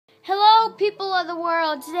people of the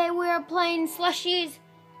world. Today we are playing Slushys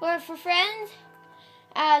for friends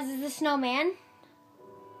as the snowman. You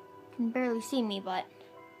can barely see me, but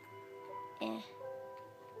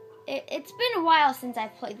it's been a while since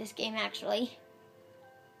I've played this game, actually.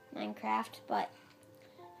 Minecraft, but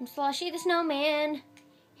I'm Slushy the snowman.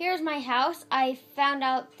 Here's my house. I found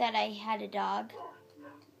out that I had a dog.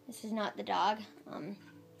 This is not the dog.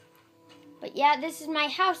 But yeah, this is my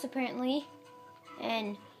house apparently.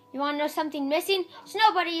 And you want to know something missing?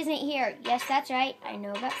 Snowbuddy isn't here. Yes, that's right. I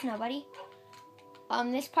know about Snowbuddy.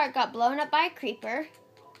 This part got blown up by a creeper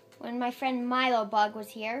when my friend Milo Bug was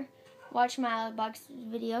here. Watch Milo Bug's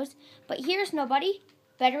videos. But here's Snowbuddy,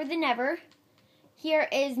 better than ever. Here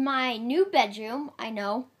is my new bedroom. I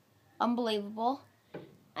know, unbelievable.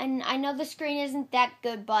 And I know the screen isn't that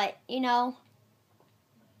good, but you know,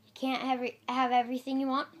 you can't have everything you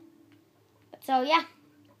want. But so yeah,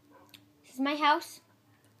 this is my house.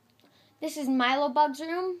 This is Milo Bug's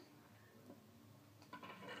room.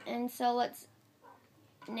 And so let's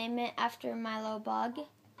name it after Milo Bug.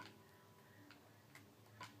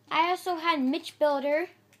 I also had Mitch Builder,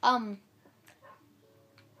 join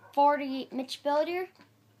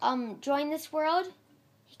this world.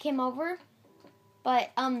 He came over,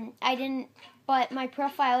 but but my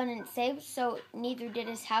profile didn't save, so neither did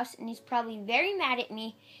his house, and he's probably very mad at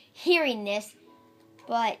me hearing this.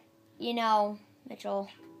 But you know,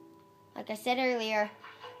 Mitchell, like I said earlier,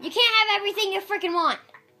 you can't have everything you freaking want.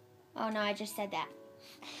 Oh no, I just said that.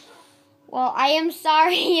 Well, I am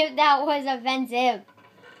sorry if that was offensive,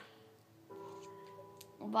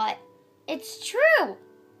 but it's true.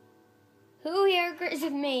 Who here agrees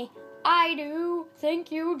with me? I do.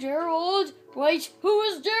 Thank you, Gerald. Wait, who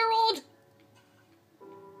is Gerald?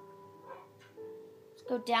 Let's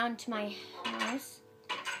go down to my house.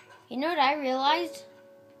 You know what I realized?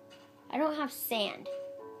 I don't have sand.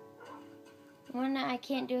 When I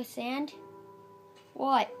can't do sand?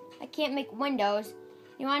 What? I can't make windows.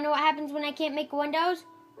 You want to know what happens when I can't make windows?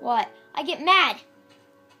 What? I get mad.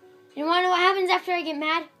 You want to know what happens after I get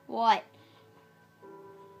mad? What?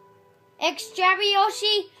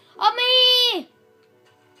 Extrabiyoshi! Oh me!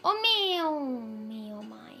 Oh me! Oh me! Oh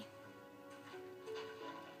my!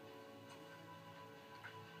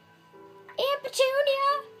 Aunt Petunia!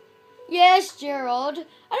 Yes, Gerald.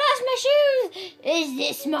 I lost my shoes. Is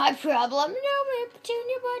this my problem? No, Aunt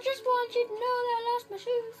Petunia, but I just want you to know that I lost my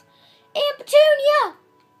shoes. Aunt Petunia!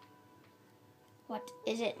 What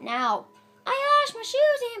is it now? I lost my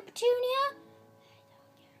shoes, Aunt Petunia.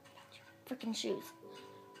 I don't care about your frickin' shoes.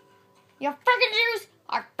 Your frickin' shoes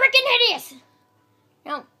are frickin' hideous. I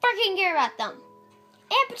don't frickin' care about them.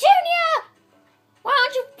 Aunt Petunia! Why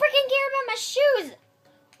don't you frickin' care about my shoes?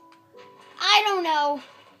 I don't know.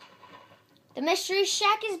 The Mystery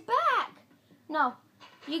Shack is back. No,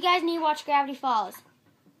 you guys need to watch Gravity Falls.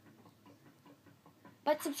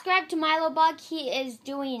 But subscribe to Milo Bug. He is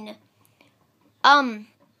doing,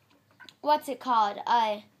 what's it called?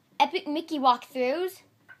 Epic Mickey walkthroughs.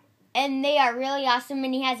 And they are really awesome,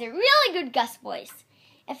 and he has a really good Gus voice.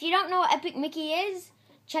 If you don't know what Epic Mickey is,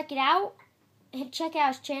 check it out. Check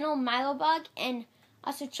out his channel, Milo Bug, and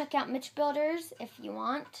also check out Mitch Builders if you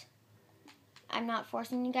want. I'm not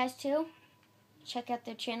forcing you guys to. Check out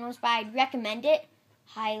their channels, but I'd recommend it.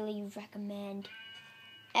 Highly recommend.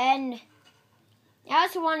 And I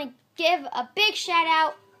also want to give a big shout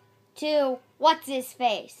out to What's His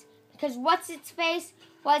Face. Because What's Its Face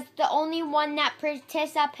was the only one that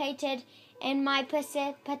participated in my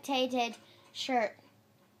participated shirt.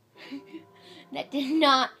 That didn't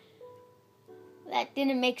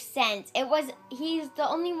make sense. He's the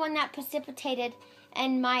only one that participated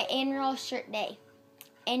in my annual shirt day.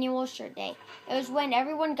 It was when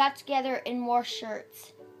everyone got together and wore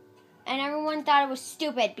shirts. And everyone thought it was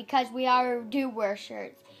stupid because we all do wear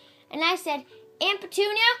shirts. And I said, Aunt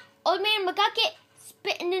Petunia, Old Man McGucket,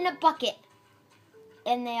 spitting in a bucket.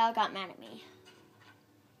 And they all got mad at me.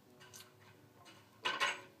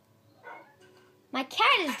 My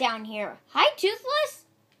cat is down here. Hi, Toothless.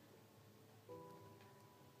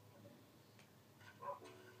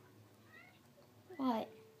 What?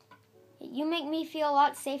 You make me feel a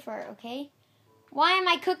lot safer, okay? Why am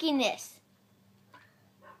I cooking this?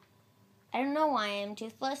 I don't know why I am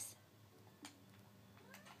Toothless.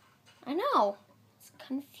 I know. It's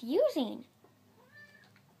confusing.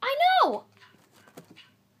 I know.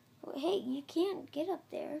 Hey, you can't get up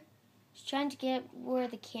there. Just trying to get where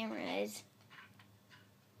the camera is.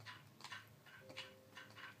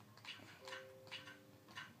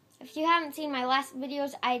 If you haven't seen my last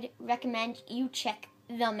videos, I'd recommend you check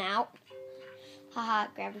them out. Haha,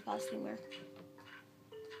 Gravity Falls humor.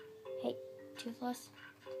 Hey, Toothless.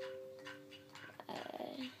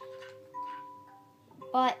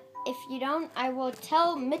 But if you don't, I will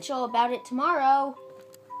tell Mitchell about it tomorrow.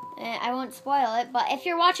 I won't spoil it. But if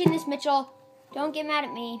you're watching this, Mitchell, don't get mad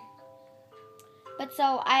at me. But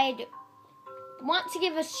so I'd want to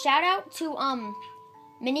give a shout out to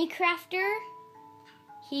Minecrafter.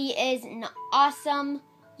 He is an awesome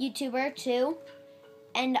YouTuber too.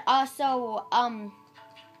 And also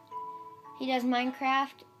he does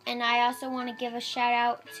Minecraft. And I also want to give a shout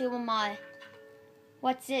out to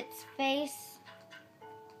what's its face?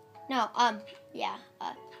 No, yeah.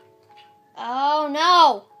 Oh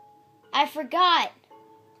no! I forgot.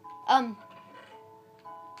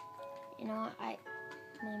 You know what?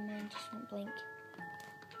 My mind just went blank.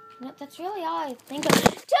 No, that's really all I think of.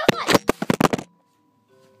 Toothless!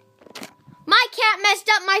 My cat messed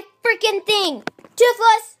up my freaking thing.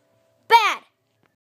 Toothless, bad.